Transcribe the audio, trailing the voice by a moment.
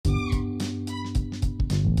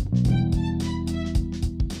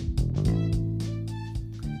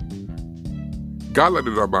God laid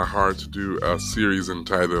it on my heart to do a series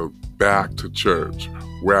entitled Back to Church,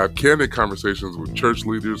 where I have candid conversations with church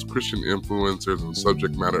leaders, Christian influencers, and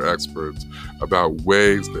subject matter experts about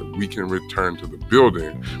ways that we can return to the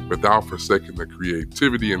building without forsaking the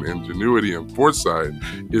creativity and ingenuity and foresight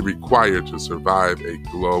it required to survive a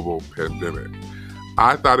global pandemic.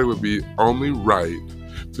 I thought it would be only right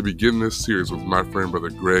to begin this series with my friend, Brother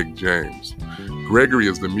Greg James. Gregory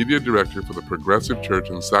is the media director for the Progressive Church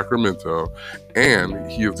in Sacramento,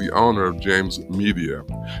 and he is the owner of James Media.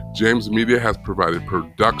 James Media has provided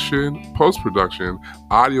production, post-production,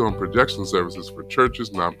 audio and projection services for churches,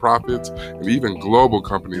 nonprofits, and even global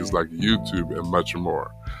companies like YouTube and much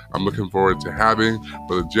more. I'm looking forward to having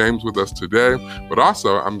Brother James with us today, but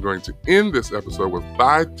also I'm going to end this episode with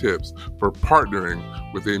 5 tips for partnering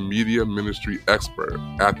with a media ministry expert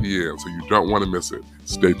at the end, so you don't want to miss it.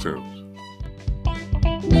 Stay tuned.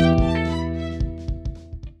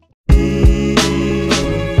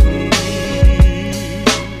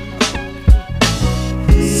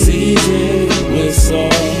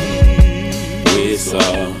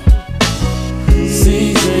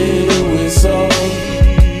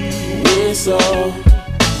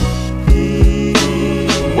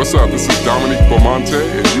 What's up? This is Dominique Beaumonte,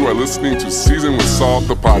 and you are listening to Season with Salt,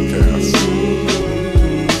 the podcast.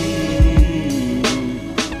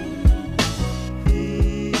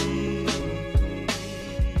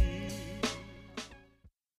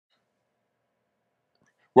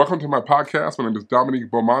 Welcome to my podcast. My name is Dominique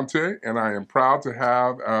Beaumonte, and I am proud to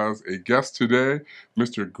have as a guest today,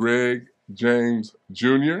 Mr. Greg James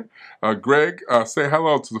Jr. Greg, say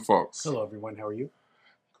hello to the folks. Hello, everyone. How are you?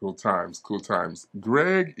 Cool times.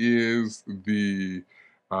 Greg is the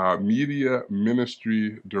media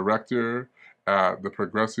ministry director at the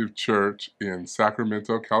Progressive Church in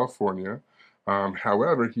Sacramento, California.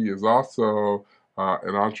 However, he is also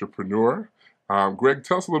an entrepreneur. Greg,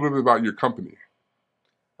 tell us a little bit about your company.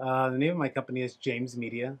 The name of my company is James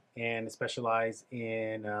Media, and I specialize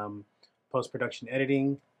in post-production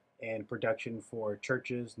editing and production for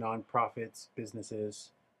churches, nonprofits, businesses,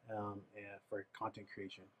 and for content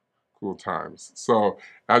creation. Cool times. So,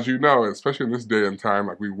 as you know, especially in this day and time,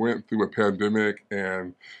 like we went through a pandemic,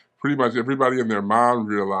 and pretty much everybody and their mom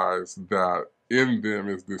realized that in them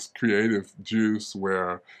is this creative juice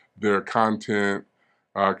where they're content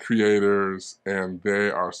creators and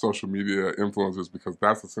they are social media influencers, because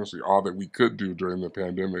that's essentially all that we could do during the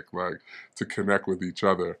pandemic, like to connect with each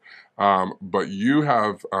other. But you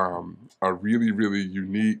have a really, really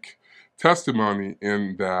unique testimony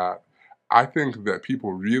in that I think that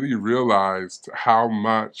people really realized how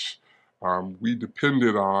much we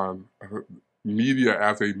depended on media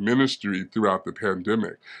as a ministry throughout the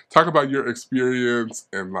pandemic. Talk about your experience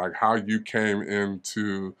and like how you came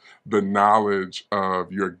into the knowledge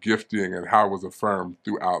of your gifting and how it was affirmed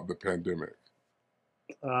throughout the pandemic.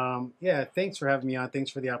 Thanks for having me on.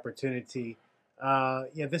 Thanks for the opportunity.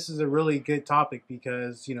 This is a really good topic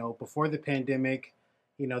because, before the pandemic,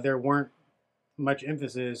 there weren't much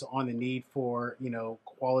emphasis on the need for,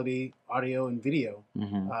 quality audio and video,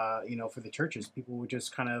 for the churches. People would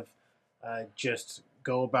just kind of just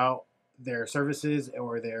go about their services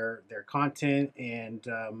or their content, and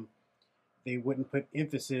they wouldn't put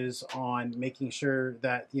emphasis on making sure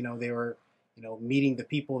that, they were, meeting the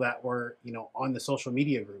people that were, on the social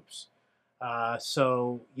media groups. Once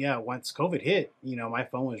COVID hit, my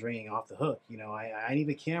phone was ringing off the hook. I need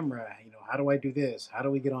a camera. How do I do this? How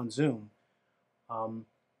do we get on Zoom? I've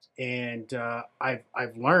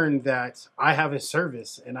learned that I have a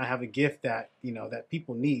service and I have a gift that, that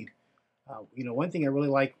people need. One thing I really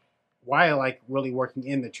like, why I like really working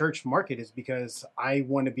in the church market, is because I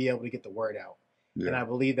want to be able to get the word out. Yeah. And I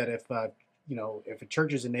believe that if a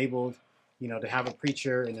church is enabled, to have a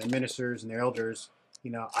preacher and their ministers and their elders,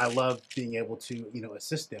 I love being able to,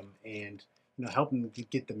 assist them and, help them to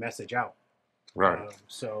get the message out. Right.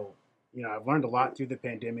 I've learned a lot through the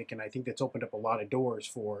pandemic, and I think that's opened up a lot of doors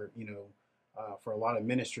for, for a lot of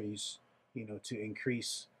ministries, to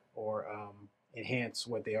increase or enhance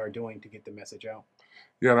what they are doing to get the message out.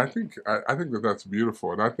 Yeah, and I think that that's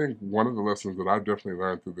beautiful. And I think one of the lessons that I've definitely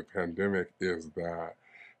learned through the pandemic is that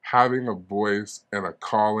having a voice and a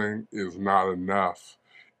calling is not enough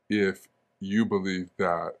if you believe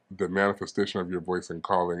that the manifestation of your voice and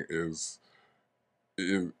calling is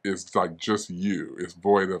like just you. It's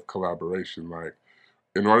void of collaboration. Like,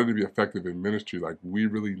 in order to be effective in ministry, like, we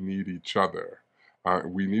really need each other.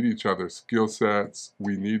 We need each other's skill sets.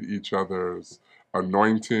 We need each other's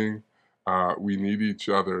anointing. We need each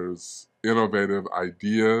other's innovative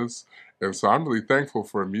ideas. And so I'm really thankful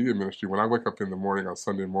for a media ministry. When I wake up in the morning on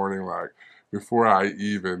Sunday morning, like, before I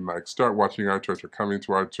even like start watching our church or coming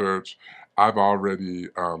to our church, I've already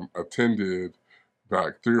attended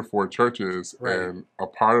like 3 or 4 churches, Right. and a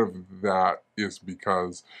part of that is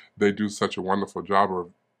because they do such a wonderful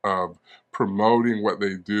job of promoting what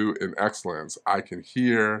they do in excellence. I can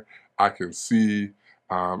hear, I can see,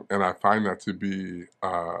 and I find that to be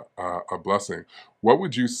a blessing. What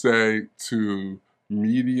would you say to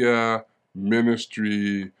media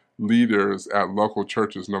ministry leaders at local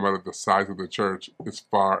churches, no matter the size of the church, as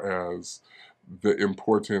far as the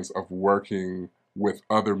importance of working with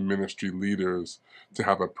other ministry leaders to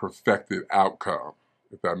have a perfected outcome,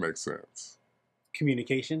 if that makes sense?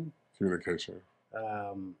 Communication. Communication.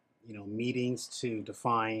 Meetings to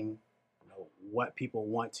define, what people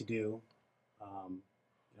want to do,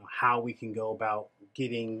 how we can go about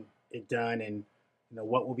getting it done, and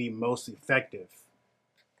what will be most effective.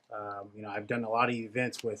 I've done a lot of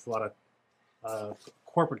events with a lot of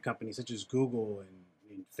corporate companies such as Google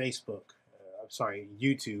and Facebook,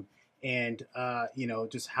 YouTube, and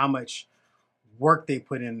just how much work they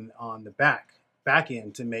put in on the back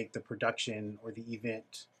end to make the production or the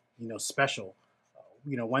event special.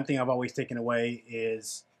 One thing I've always taken away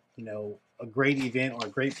is a great event or a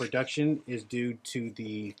great production is due to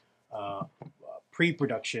the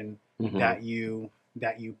pre-production Mhm.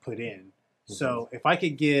 that you put in. So if I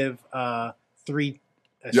could give 3.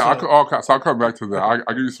 Yeah, I'll come back to that. Okay.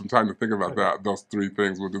 I'll give you some time to think about Okay. that. Those 3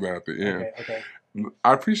 things, we'll do that at the end. Okay.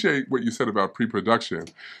 I appreciate what you said about pre-production,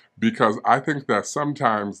 because I think that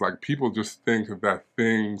sometimes like people just think that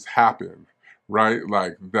things happen, right?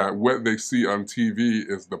 Like that what they see on TV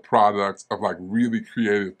is the product of like really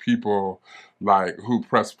creative people like who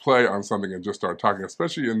press play on something and just start talking,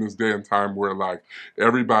 especially in this day and time where like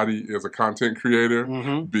everybody is a content creator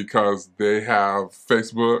Mm-hmm. because they have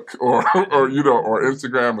Facebook or or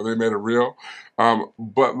Instagram, or they made a reel.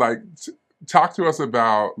 But like talk to us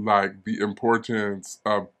about like the importance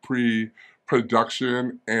of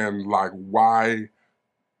pre-production and like why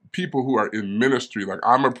people who are in ministry, like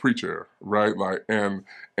I'm a preacher, right? Like and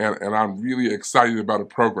I'm really excited about a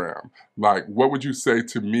program. Like what would you say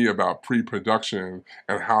to me about pre-production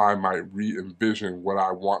and how I might re-envision what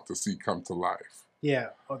I want to see come to life? Yeah.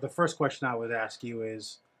 The first question I would ask you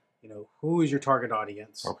is, who is your target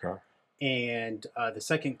audience? Okay. And the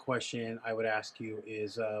second question I would ask you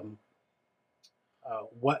is,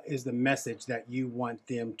 what is the message that you want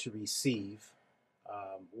them to receive?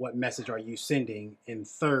 What message are you sending? And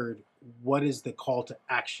third, what is the call to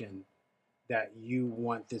action that you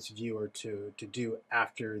want this viewer to do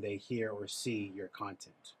after they hear or see your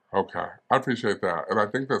content? Okay, I appreciate that, and I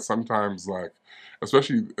think that sometimes, like,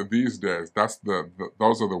 especially these days, that's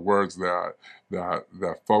those are the words that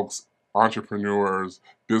folks, entrepreneurs,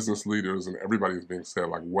 business leaders, and everybody is being said.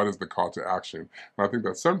 Like, what is the call to action? And I think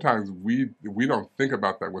that sometimes we don't think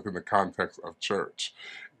about that within the context of church.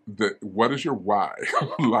 What is your why?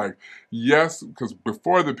 Like, yes, because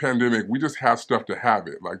before the pandemic, we just had stuff to have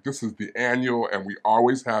it. Like, this is the annual, and we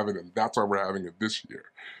always have it, and that's why we're having it this year.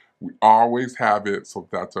 We always have it, so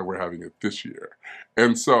that's why we're having it this year.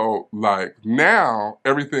 And so, like, now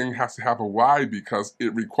everything has to have a why because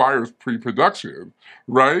it requires pre-production,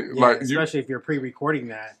 right? Yeah, like, especially if you're pre-recording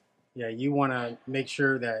that. Yeah, you want to make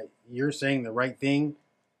sure that you're saying the right thing.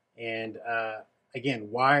 And again,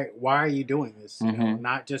 why are you doing this? Mhm.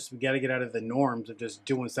 Not just we got to get out of the norms of just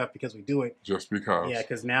doing stuff because we do it. Just because. Yeah,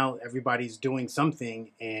 because now everybody's doing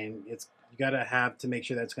something, and you got to have to make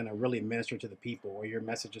sure that's going to really minister to the people, or your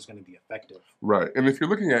message is going to be effective. Right. And if you're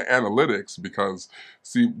looking at analytics, because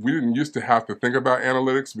see, we didn't used to have to think about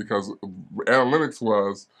analytics because analytics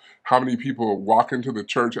was how many people walk into the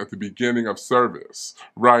church at the beginning of service,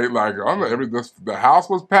 right? Like the house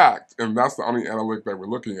was packed, and that's the only analytic that we're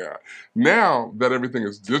looking at. Now that everything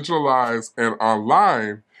is digitalized and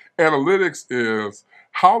online, analytics is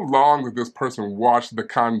how long did this person watch the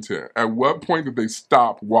content? At what point did they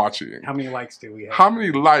stop watching? How many likes do we have? How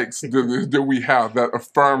many likes do we have that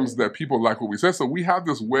affirms that people like what we say? So we have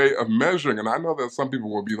this way of measuring, and I know that some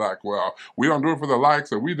people will be like, "Well, we don't do it for the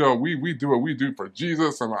likes, or we don't. We do what we do for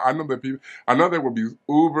Jesus." And I know there will be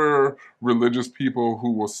uber religious people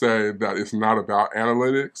who will say that it's not about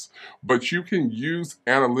analytics, but you can use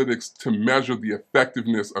analytics to measure the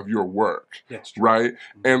effectiveness of your work, That's true. right?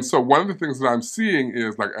 And so one of the things that I'm seeing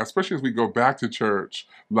is like, especially as we go back to church,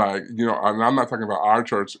 like, you know, and I'm not talking about our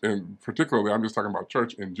church in particularly, I'm just talking about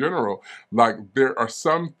church in general. Like, there are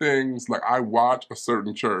some things, like, I watch a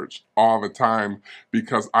certain church all the time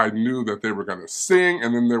because I knew that they were going to sing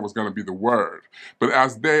and then there was going to be the word. But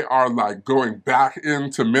as they are like going back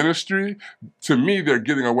into ministry, to me, they're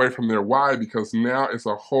getting away from their why, because now it's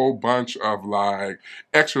a whole bunch of like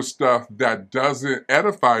extra stuff that doesn't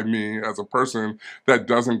edify me as a person that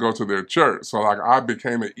doesn't go to their church. So like, I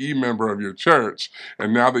became an member of your church,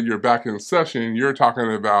 and now that you're back in session, you're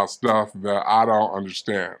talking about stuff that I don't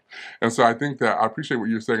understand. And so I think that I appreciate what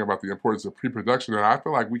you're saying about the importance of pre-production, and I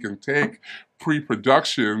feel like we can take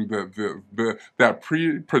pre-production, that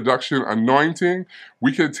pre-production anointing,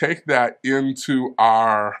 we could take that into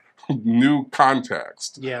our new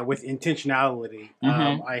context. Yeah, with intentionality.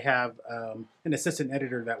 Mm-hmm. I have an assistant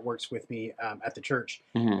editor that works with me at the church,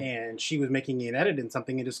 Mm-hmm. and she was making an edit in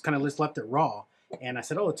something and just kind of just left it raw. And I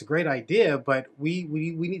said, "Oh, it's a great idea, but we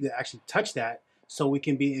need to actually touch that so we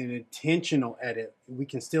can be an intentional edit. We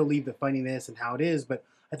can still leave the funniness and how it is, but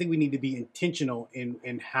I think we need to be intentional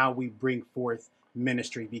in how we bring forth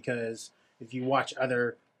ministry, because if you watch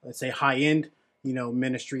other, let's say, high end,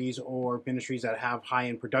 ministries or ministries that have high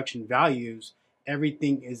end production values,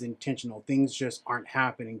 everything is intentional. Things just aren't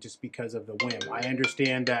happening just because of the whim. I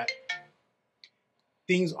understand that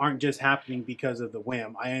things aren't just happening because of the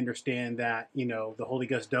whim. I understand that, the Holy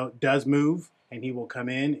Ghost does move and he will come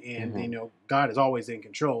in, and, Mm-hmm. God is always in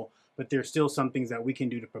control, but there's still some things that we can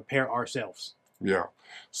do to prepare ourselves. Yeah.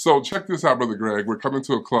 So check this out, Brother Greg. We're coming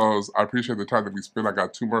to a close. I appreciate the time that we spent. I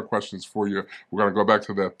got 2 more questions for you. We're going to go back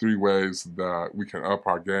to that 3 ways that we can up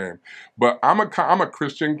our game. But I'm a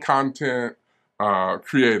Christian content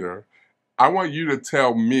creator. I want you to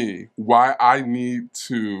tell me why I need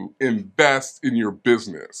to invest in your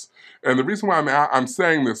business. And the reason why I'm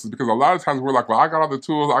saying this is because a lot of times we're like, well, I got all the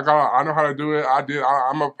tools. I know how to do it.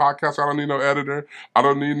 I'm a podcaster. I don't need no editor. I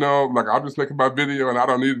don't need I'm just making my video and I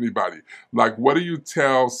don't need anybody. Like, what do you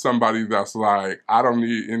tell somebody that's like, I don't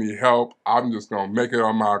need any help. I'm just going to make it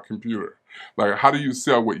on my computer. Like, how do you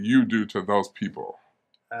sell what you do to those people?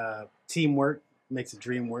 Teamwork makes a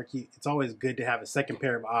dream work. It's always good to have a second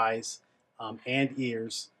pair of eyes and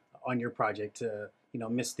ears on your project to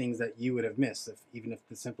miss things that you would have missed, even if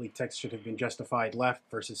the simply text should have been justified left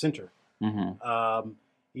versus center. Mm-hmm.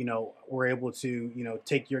 We're able to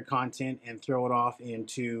take your content and throw it off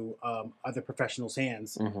into other professionals'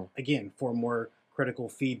 hands, Mm-hmm. again, for more critical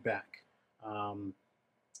feedback. And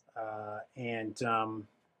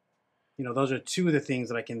those are 2 of the things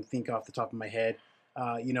that I can think off the top of my head.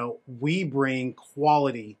 We bring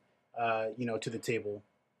quality to the table.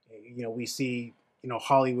 We see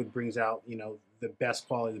Hollywood brings out the best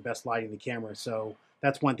quality, the best lighting, the camera. So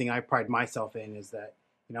that's one thing I pride myself in, is that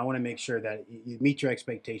I want to make sure that you meet your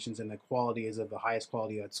expectations and the quality is of the highest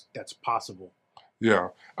quality that's possible. Yeah,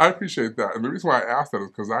 I appreciate that. And the reason why I asked that is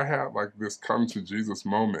because I had like this come to Jesus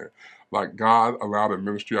moment. Like, God allowed a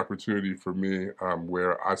ministry opportunity for me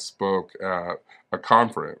where I spoke at a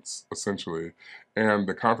conference, essentially. And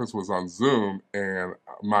the conference was on Zoom. And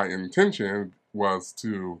my intention was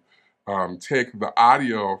to take the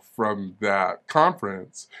audio from that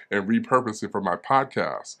conference and repurpose it for my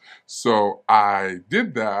podcast. So I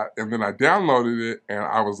did that, and then I downloaded it, and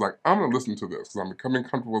I was like, I'm going to listen to this because I'm becoming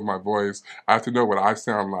comfortable with my voice. I have to know what I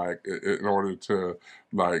sound like in order to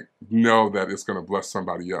like know that it's going to bless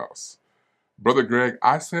somebody else. Brother Greg,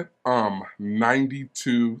 I said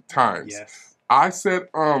 92 times. Yes. I said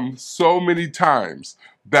so many times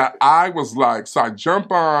that I was like, so I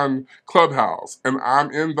jump on Clubhouse and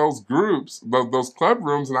I'm in those groups, those club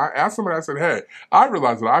rooms, and I asked somebody, I said, hey, I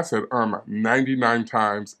realized that I said 99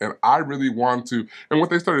 times and I really want to. And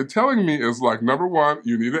what they started telling me is like, number one,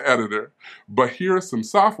 you need an editor, but here's some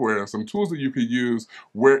software and some tools that you could use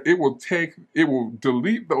where it will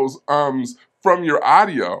delete those from your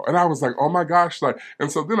audio. And I was like, oh my gosh.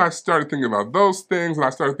 And so then I started thinking about those things and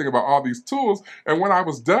I started thinking about all these tools. And when I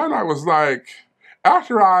was done, I was like,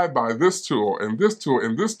 after I buy this tool and this tool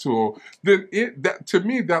and this tool, then to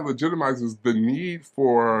me, that legitimizes the need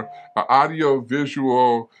for an audio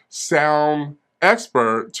visual sound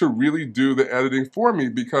expert to really do the editing for me,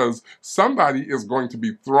 because somebody is going to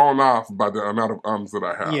be thrown off by the amount of ums that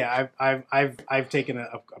I have. Yeah, I've taken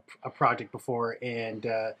a project before, and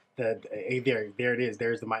there it is.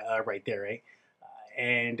 There's the my right there, right?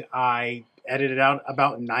 And I edited out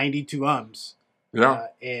about 92 ums. Yeah.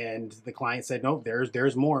 And the client said, no,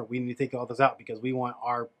 there's more. We need to take all this out because we want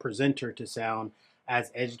our presenter to sound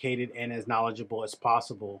as educated and as knowledgeable as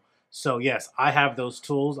possible. So yes, I have those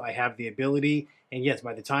tools. I have the ability, And yes,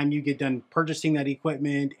 by the time you get done purchasing that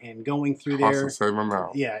equipment and going through Costs the there, same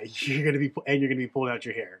amount. yeah, you're going to be pulling out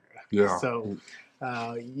your hair. Yeah. So,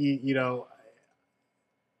 you know,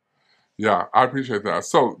 Yeah, I appreciate that.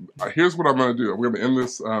 So here's what I'm going to do. I'm going to end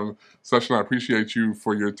this session. I appreciate you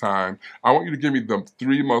for your time. I want you to give me the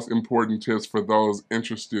 3 most important tips for those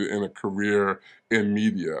interested in a career in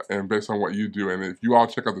media and based on what you do. And if you all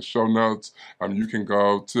check out the show notes, you can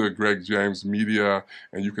go to Greg James Media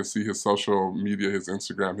and you can see his social media, his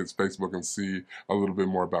Instagram, his Facebook, and see a little bit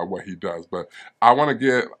more about what he does. But I'm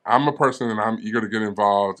a person and I'm eager to get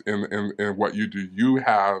involved in what you do. You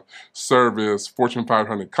have serviced Fortune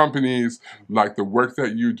 500 companies. Like, the work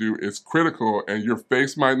that you do is critical, and your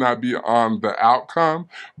face might not be on the outcome,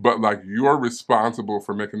 but like, you're responsible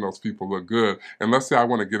for making those people look good. And let's say I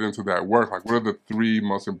want to get into that work. Like, what are the 3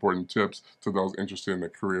 most important tips to those interested in a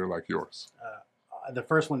career like yours? The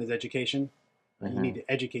first one is education. You need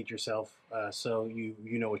to educate yourself so you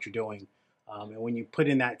know what you're doing. And when you put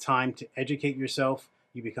in that time to educate yourself,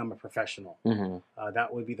 you become a professional.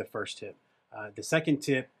 That would be the first tip. The second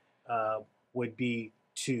tip would be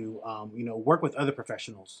to work with other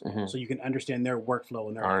professionals so you can understand their workflow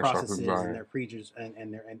and their processes and their procedures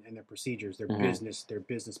and their procedures, their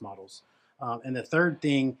business models. And the third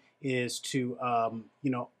thing is to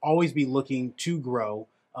always be looking to grow,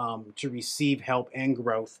 to receive help and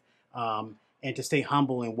growth, and to stay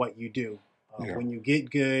humble in what you do. When you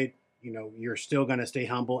get good, you're still going to stay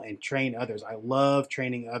humble and train others. I love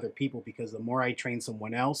training other people because the more I train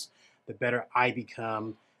someone else, the better I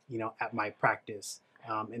become, at my practice.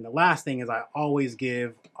 And the last thing is I always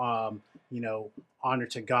give, honor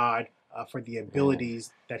to God for the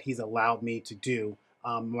abilities that He's allowed me to do.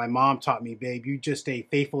 My mom taught me, babe, you just stay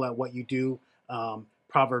faithful at what you do.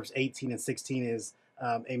 Proverbs 18:16 is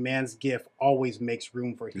a man's gift always makes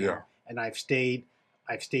room for him. And I've stayed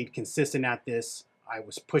consistent at this. I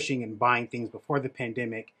was pushing and buying things before the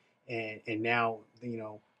pandemic, and now,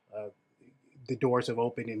 the doors have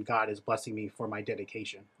opened and God is blessing me for my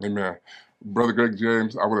dedication. Amen. Brother Greg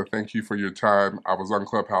James, I want to thank you for your time. I was on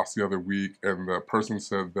Clubhouse the other week, and the person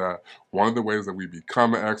said that one of the ways that we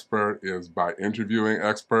become an expert is by interviewing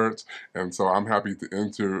experts. And so I'm happy to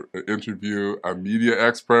interview a media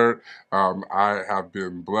expert. I have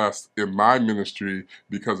been blessed in my ministry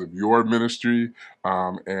because of your ministry.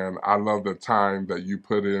 And I love the time that you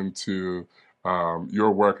put into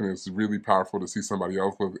your work, and it's really powerful to see somebody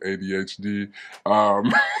else with ADHD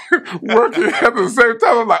working at the same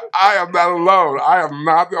time. I'm like, I am not alone. I am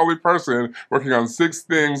not the only person working on 6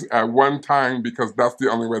 things at one time, because that's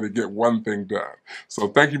the only way to get one thing done. So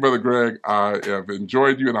thank you, Brother Greg. I have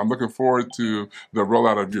enjoyed you, and I'm looking forward to the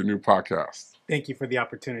rollout of your new podcast. Thank you for the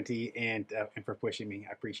opportunity and for pushing me.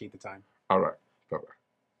 I appreciate the time. All right. Bye-bye.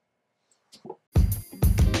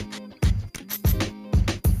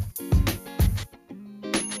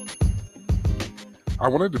 I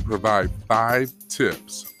wanted to provide 5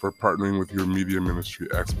 tips for partnering with your media ministry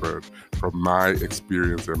expert from my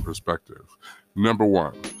experience and perspective. Number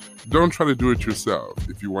 1, don't try to do it yourself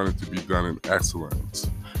if you want it to be done in excellence.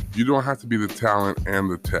 You don't have to be the talent and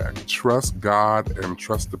the tech. Trust God and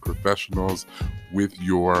trust the professionals with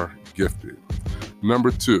your gifting. Number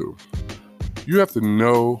 2, you have to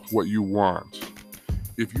know what you want.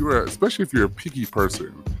 Especially if you're a picky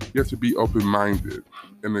person, you have to be open-minded.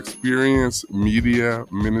 An experienced media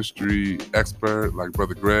ministry expert like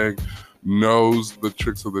Brother Greg knows the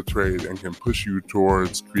tricks of the trade and can push you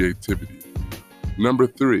towards creativity. Number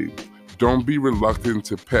 3, don't be reluctant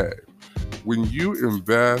to pay. When you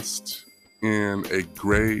invest in a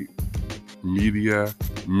great media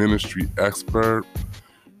ministry expert,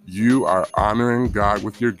 you are honoring God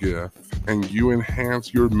with your gift, and you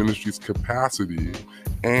enhance your ministry's capacity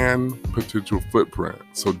and potential footprint.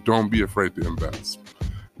 So don't be afraid to invest.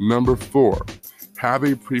 Number 4, have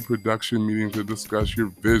a pre-production meeting to discuss your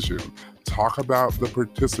vision. Talk about the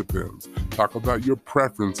participants. Talk about your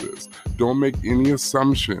preferences. Don't make any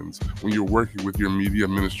assumptions when you're working with your media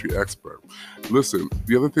ministry expert. Listen,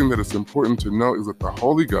 the other thing that is important to know is that the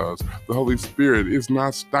Holy Ghost, the Holy Spirit, is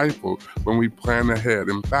not stifled when we plan ahead.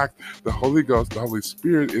 In fact, the Holy Ghost, the Holy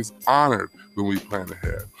Spirit, is honored when we plan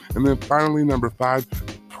ahead. And then finally, number 5,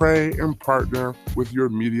 pray and partner with your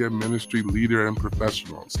media ministry leader and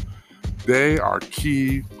professionals. They are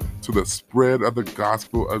key to the spread of the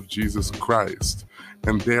gospel of Jesus Christ,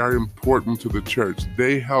 and they are important to the church.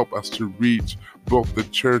 They help us to reach both the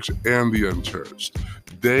church and the unchurched.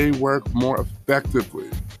 They work more effectively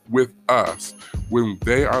with us when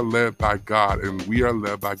they are led by God and we are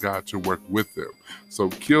led by God to work with them. So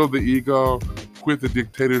kill the ego, quit the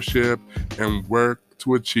dictatorship, and work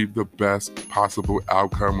to achieve the best possible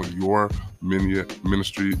outcome with your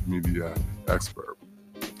ministry media expert.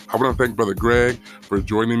 I want to thank Brother Greg for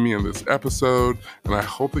joining me in this episode, and I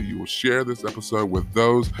hope that you will share this episode with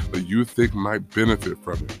those that you think might benefit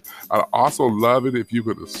from it. I'd also love it if you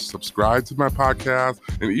could subscribe to my podcast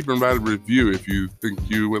and even write a review if you think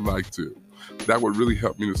you would like to. That would really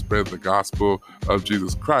help me to spread the gospel of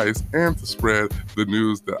Jesus Christ and to spread the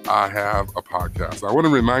news that I have a podcast. I want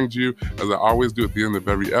to remind you, as I always do at the end of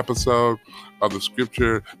every episode, of the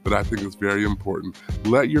scripture that I think is very important.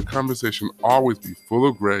 Let your conversation always be full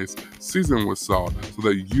of grace, seasoned with salt, so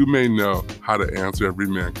that you may know how to answer every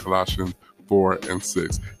man. Colossians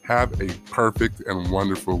 4:6. Have a perfect and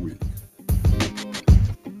wonderful week.